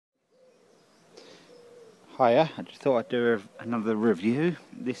Hiya, I just thought I'd do another review.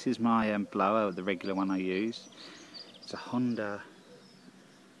 This is my blower, the regular one I use. It's a Honda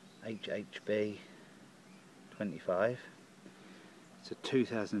HHB25. It's a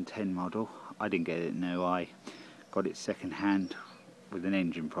 2010 model. I didn't get it new, I got it second hand with an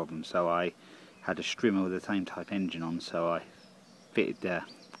engine problem, so I had a Strimmer with the same type engine on, so I fitted the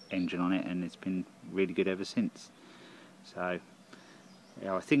engine on it and it's been really good ever since. So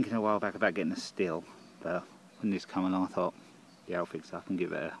yeah, I was thinking a while back about getting a still, but when this come along I thought, yeah, I'll fix it up and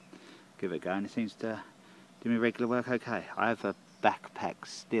give it a go, and it seems to do me regular work okay. I have a backpack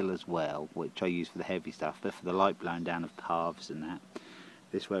still as well, which I use for the heavy stuff, but for the light blowing down of paths and that,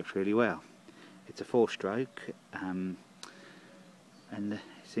 this works really well. It's a 4-stroke, and it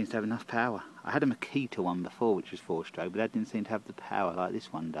seems to have enough power. I had a Makita one before which was 4-stroke, but that didn't seem to have the power like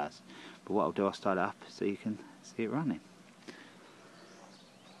this one does. But what I'll do, I'll start it up so you can see it running.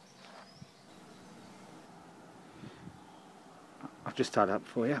 I've just started up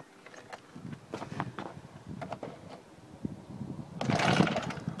for you.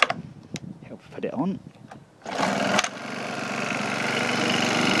 Help put it on.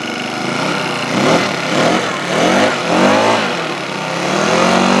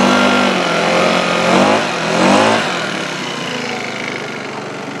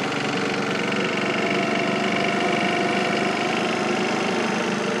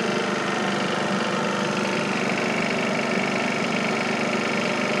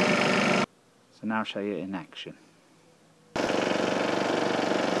 So now I'll show you it in action.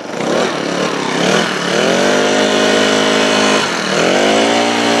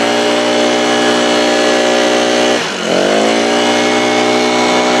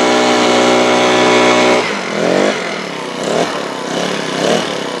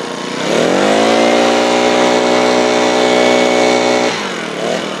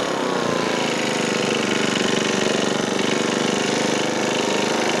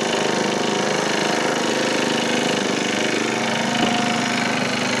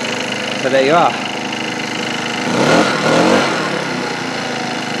 So there you are.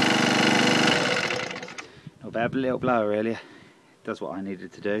 Not bad, but a little blower really. It does what I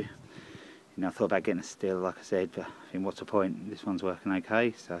needed to do. You know, I thought about getting a still, like I said, but I think what's the point? This one's working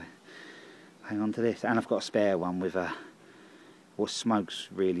okay, so hang on to this. And I've got a spare one with what smokes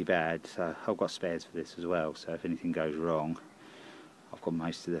really bad, so I've got spares for this as well. So if anything goes wrong, I've got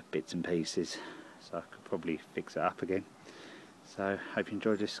most of the bits and pieces, so I could probably fix it up again. So hope you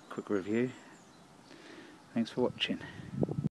enjoyed this quick review. Thanks for watching.